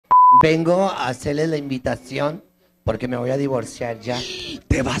Vengo a hacerles la invitación porque me voy a divorciar ya.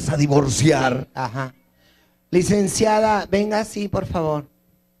 ¿Te vas a divorciar? Ajá. Licenciada, venga así, por favor.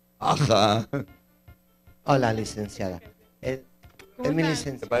 Ajá. Hola, licenciada. Es mi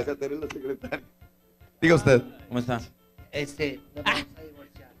licenciada. ¿Te parece a Tere la secretaria? Diga usted. ¿Cómo está? Nos vamos a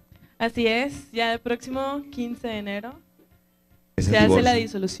divorciar. Así es, ya el próximo 15 de enero ¿Es el se hace divorcio? la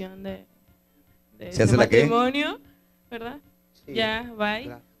disolución de ¿Se este hace la qué? matrimonio, ¿verdad? Sí, Ya, bye.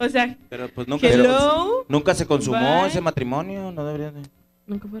 claro. O sea, Pero pues nunca, hello. nunca se consumó Bye. ese matrimonio, no debería de...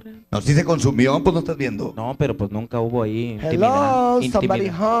 Nunca fue real. No, si se consumió, pues no estás viendo. No, pero pues nunca hubo ahí Hello, intimidad. somebody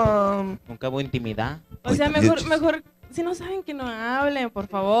Intimidad. home. Nunca hubo intimidad. O sea, también mejor, si no saben que no hablen, por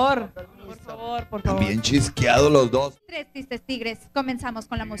favor. Por favor, por favor. También chisqueados los dos. Tristes Tigres, comenzamos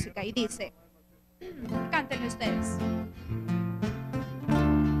con la música y dice, cántenlo ustedes.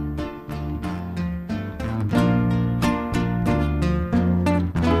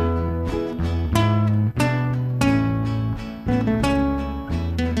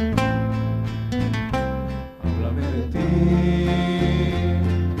 Háblame de ti,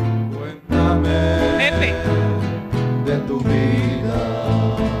 cuéntame de tu vida.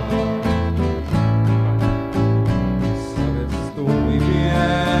 Sabes tú muy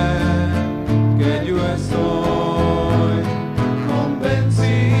bien que yo estoy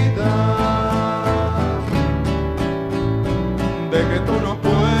convencida de que tú no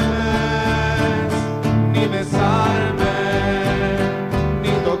puedes ni besarme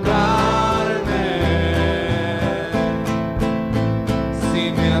ni tocarme. Si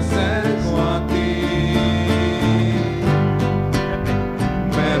me acerco a ti,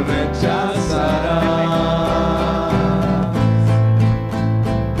 me rechazarás,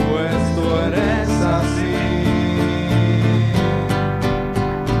 pues tú eres así,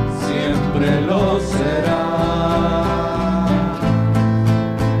 siempre lo serás.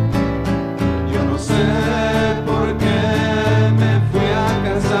 Yo no sé por qué me fui a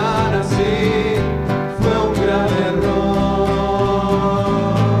casar así, fue un gran error.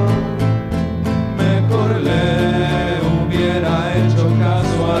 Mejor le hubiera hecho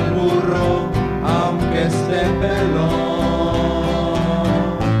caso al burro, aunque esté pelón,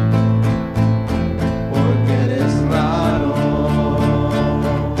 porque eres raro,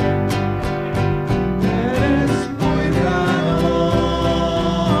 eres muy raro.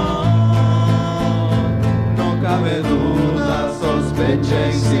 No cabe duda, sospeché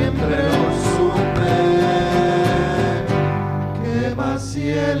y siempre lo supe, que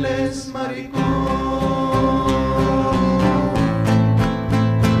Maciel es maricón.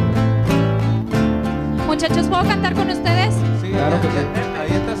 Muchachos, ¿puedo cantar con ustedes? Sí, claro que sí.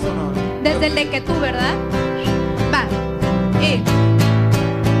 Ahí está sonoro. Desde el de que tú, ¿verdad? Va. Y.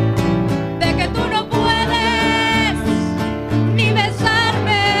 De que tú no puedes ni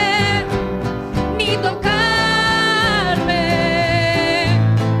besarme ni tocarme.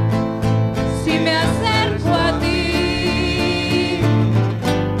 Si me acerco a ti,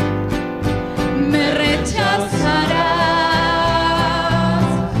 me rechazarás,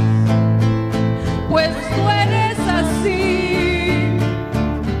 pues tú eres así,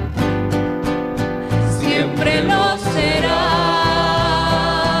 siempre lo serás.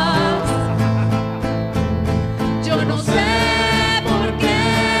 Yo no sé por qué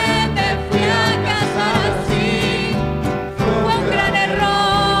me fui a casar así, fue un gran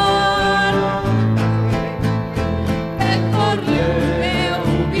error. Mejor le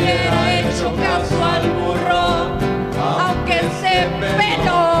hubiera hecho caso al burro, aunque esté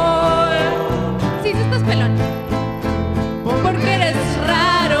pelón. Sí, sí estás pelón, porque eres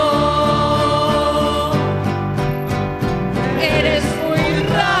raro, eres muy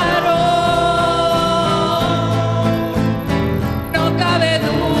raro. No cabe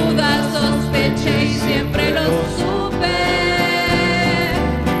duda, sospeché y siempre lo supe,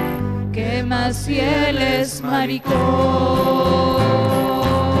 que Maciel es maricón.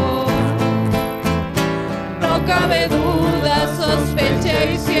 No cabe duda,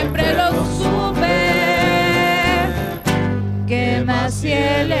 sospeché y siempre lo supe, que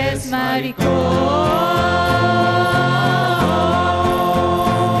Maciel es maricón.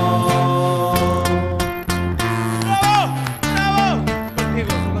 Contigo,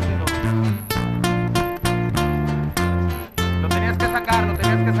 contigo. Lo tenías que sacar, lo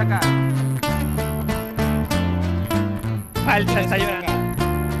tenías que sacar. Falta, está llorando.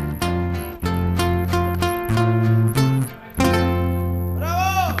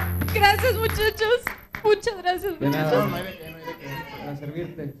 Gracias, muchachos. Muchas gracias, muchachos. Para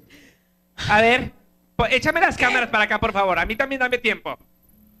servirte. A ver, échame las cámaras para acá, por favor. A mí también dame tiempo.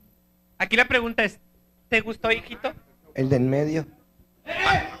 Aquí la pregunta es, ¿te gustó, hijito? El de en medio.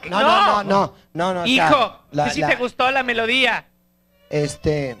 no. Hijo, o sea, si te gustó la melodía.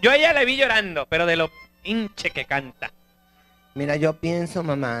 Yo a ella la vi llorando, pero de lo hinche que canta. Mira, yo pienso,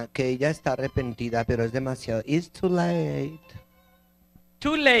 mamá, que ella está arrepentida, pero es demasiado. It's too late.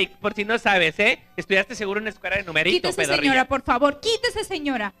 Too late, por si no sabes, ¿eh? Estudiaste seguro en una escuela de numerito, Quítese, pedorrilla. señora, por favor. Quítese,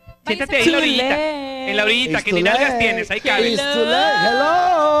 señora. Siéntate ahí en la orillita. En la orillita, It's que too ni nalgas late. tienes, ahí cabe. It's too late.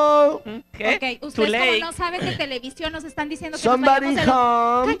 Hello. ¿Qué? Ok, Too ustedes como late. no saben de televisión nos están diciendo que Somebody nos vayamos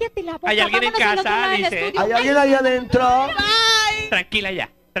home. Cállate la boca. ¿Hay alguien en vámonos al otro casa? lado del Dice. estudio. ¿Hay alguien ahí adentro? Tranquila ya,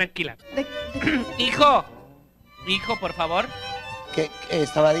 tranquila. De- Hijo, por favor. Que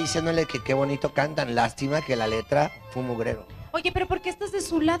estaba diciéndole que qué bonito cantan. Lástima que la letra fue un mugrero. Oye, pero ¿por qué estás de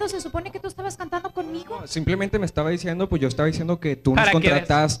su lado? Se supone que tú estabas cantando conmigo. Simplemente me estaba diciendo, pues yo estaba diciendo que tú nos Para que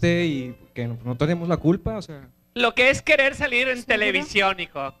contrataste y que no tenemos la culpa, o sea. Lo que es querer salir en televisión,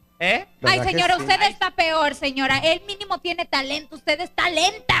 hijo. ¿Eh? Ay, ¿Verdad que señora, sí? usted está peor, señora. Él mínimo tiene talento, usted está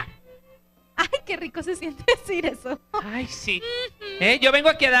lenta. Ay, qué rico se siente decir eso. Ay, sí. Yo vengo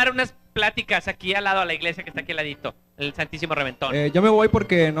aquí a dar unas pláticas aquí al lado a la iglesia que está aquí al ladito. El Santísimo Reventón. Yo me voy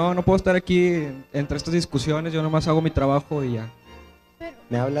porque no puedo estar aquí entre estas discusiones, yo nomás hago mi trabajo y ya.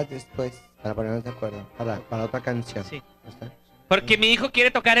 Me hablas después para ponernos de acuerdo. Para otra canción. Sí. ¿Está? Porque mi hijo quiere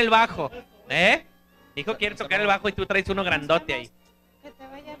tocar el bajo. ¿Eh? Mi hijo quiere tocar el bajo y tú traes uno grandote ahí. Que te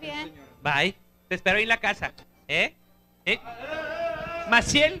vaya bien. Bye. Te espero ahí en la casa.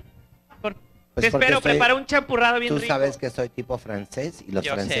 Maciel, Pues te porque espero. Prepara un champurrado bien Tú rico. sabes que soy tipo francés y los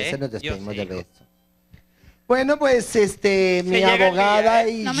Yo franceses sé, nos yo despedimos sé, de hijo. beso. Bueno, pues mi llega el abogada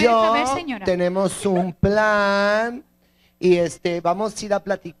día, y No me deja yo ver, señora. tenemos un plan y vamos a ir a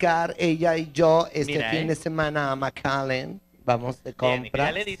platicar ella y yo este Mira, fin de semana a McAllen. Vamos de Bien, compras.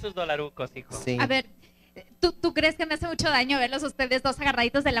 ya le di sus dolarucos, hijo. Sí. A ver, ¿tú crees que me hace mucho daño verlos ustedes dos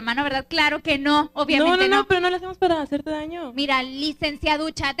agarraditos de la mano, verdad? Claro que no, obviamente no. pero no lo hacemos para hacerte daño. Mira,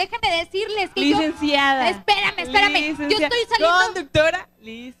 licenciaducha, déjame decirles que Licenciada. Espérame. Yo estoy saliendo... Conductora,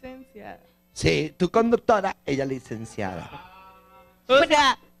 licenciada. Sí, tu conductora, ella licenciada. O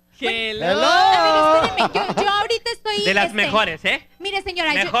sea, hello. A ver, espérenme, yo ahorita estoy... De las mejores, ¿eh? Mire,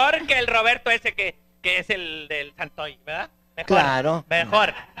 señora, Mejor que el Roberto ese que es el del Santoy, ¿verdad? Mejor. Claro.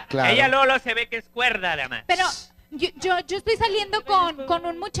 Mejor. Claro. Ella luego se ve que es cuerda, además. pero yo estoy saliendo con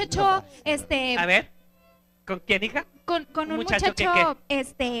un muchacho, A ver. ¿Con quién, hija? con un ¿muchacho muchacho,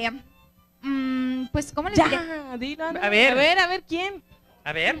 qué? pues, ¿cómo les diré? Ya, dilo. A ver. A ver, ¿quién?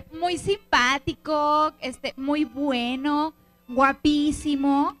 A ver. Muy simpático, muy bueno,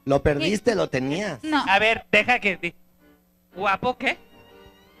 guapísimo. Lo perdiste, lo tenías. No, A ver, deja que... ¿Guapo qué?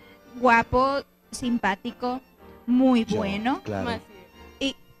 guapo, simpático, muy Yo, bueno. Claro. Maciel.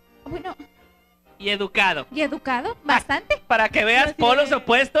 Y, bueno, Y educado. y educado, bastante. Para que veas Maciel. polos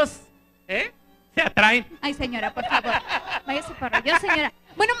opuestos, se atraen. Ay, señora, por favor, váyase para allá, señora.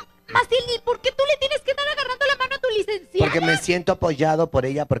 Bueno, Maciel, ¿y por qué tú le tienes que estar agarrando la mano a tu licenciada? Porque me siento apoyado por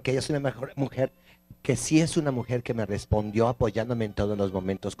ella, porque ella es una mejor mujer, que sí es una mujer que me respondió apoyándome en todos los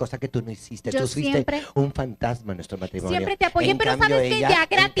momentos, cosa que tú no hiciste. Yo Tú fuiste siempre- un fantasma en nuestro matrimonio. Siempre te apoyé, En pero cambio, sabes que ella- ya en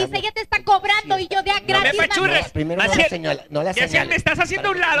gratis, cambio- ella te está cobrando y yo de a No me gratis. apachurres. No, primero no Maciel. la señala, no la Maciel, señales. me estás haciendo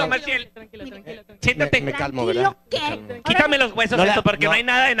a un lado, No, Maciel. Tranquilo. Siéntate. Me calmo, Tranquilo, ¿verdad? ¿qué? Me calmo. Quítame los huesos No de la- esto porque no, no, hay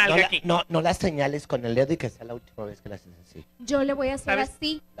nada de No, nalga la- aquí. no las señales con el dedo y que sea la última vez que la haces así. Yo le voy a hacer ¿Sabes?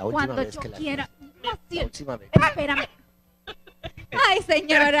 así La última cuando vez yo que la quiera. La Maciel, última vez. espérame. Ay,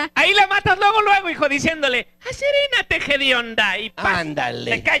 señora. Ahí la matas luego, hijo, diciéndole, serénate, hedionda, y paz.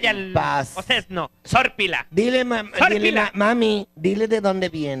 Ándale. Te calla el... Paz. O sea, no, sórpila. Dile, Sórpila. mami, dile de dónde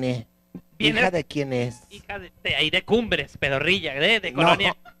viene. Viene- Hija de quién es. Hija de ahí de Cumbres, pedorrilla, de No.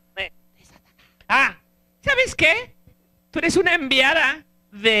 colonia. ¿Sabes qué? Tú eres una enviada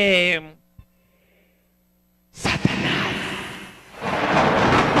de... Satanás.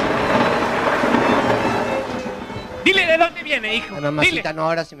 Dile de dónde viene, hijo. Ay, mamacita, Dile. no,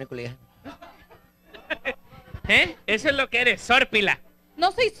 ahora sí me culé. Eso es lo que eres, sórpila.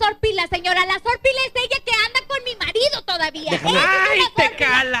 No soy sorpila, señora. La sorpila es ella que anda con mi marido todavía. Déjame. Esa es ¡Ay, una te sórpila.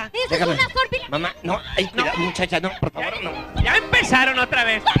 cala! Esa Déjame. es una sorpila. Mamá, no, ay, cuidado, muchacha, no, por favor, no. Ya empezaron otra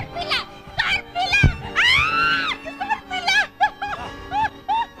vez. ¡Sorpila! ¡Sorpila! ¡Ah! ¡Qué sorpila!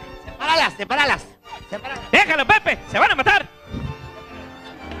 Sepáralas. ¡Déjalo, Pepe! ¡Se van a matar!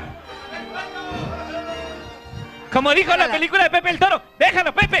 Como dijo la película de Pepe el Toro,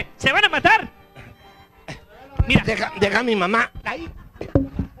 ¡déjalo, Pepe! ¡Se van a matar! Mira, Deja a mi mamá. Ay.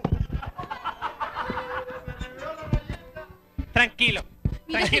 tranquilo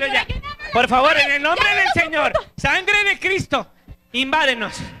ya. Por favor, en el nombre del Señor, sangre de Cristo,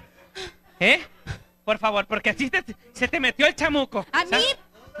 invádenos. Por favor, porque así se te metió el chamuco. A mí,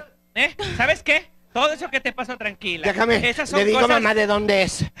 ¿Sabes qué? Todo eso que te pasó, tranquila. Déjame, Esas son le digo, cosas... mamá, ¿de dónde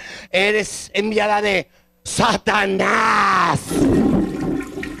es? Eres enviada de Satanás.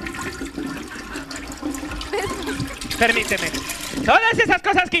 Permíteme. Todas esas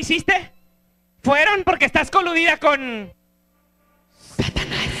cosas que hiciste fueron porque estás coludida con...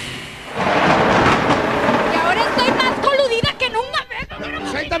 Y ahora estoy más coludida que nunca.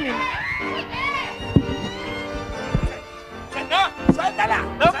 Suéltame. ¡No! ¡Suéltala!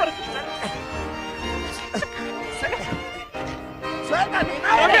 ¡No, porque... Suéltame,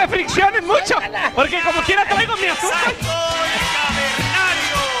 ¡No me fricciones mucho! Porque como quiera traigo mi azúcar. Y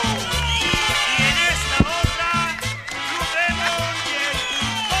en esta otra, Rubén y el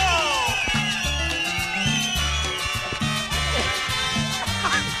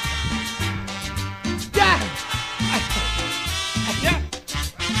 ¡Ya!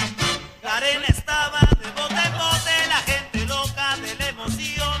 La arena estaba de bote en bote, la gente loca de la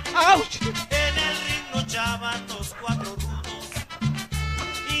emoción. ¡Auch! En el ring luchaban los cuatro rudos,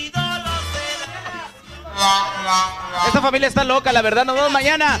 ídolos de la... Esta familia está loca, la verdad. Nos vemos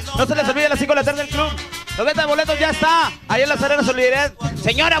mañana. No se les olvide a las 5 de la tarde el club. La venta de boletos ya está. Ahí en las arenas Solidaridad.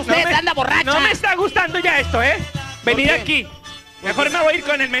 Señora, usted anda borracha. No me está gustando ya esto, ¿eh? Venid ¿Por qué? aquí. Mejor me voy a ir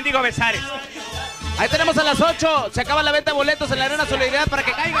con el mendigo Besares. Ahí tenemos a las 8. Se acaba la venta de boletos en la arena Solidaridad para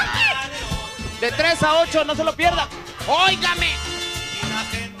que caigan. De 3 a 8, no se lo pierda. ¡Óigame! Y la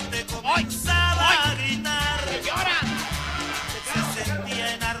gente comenzaba a gritar.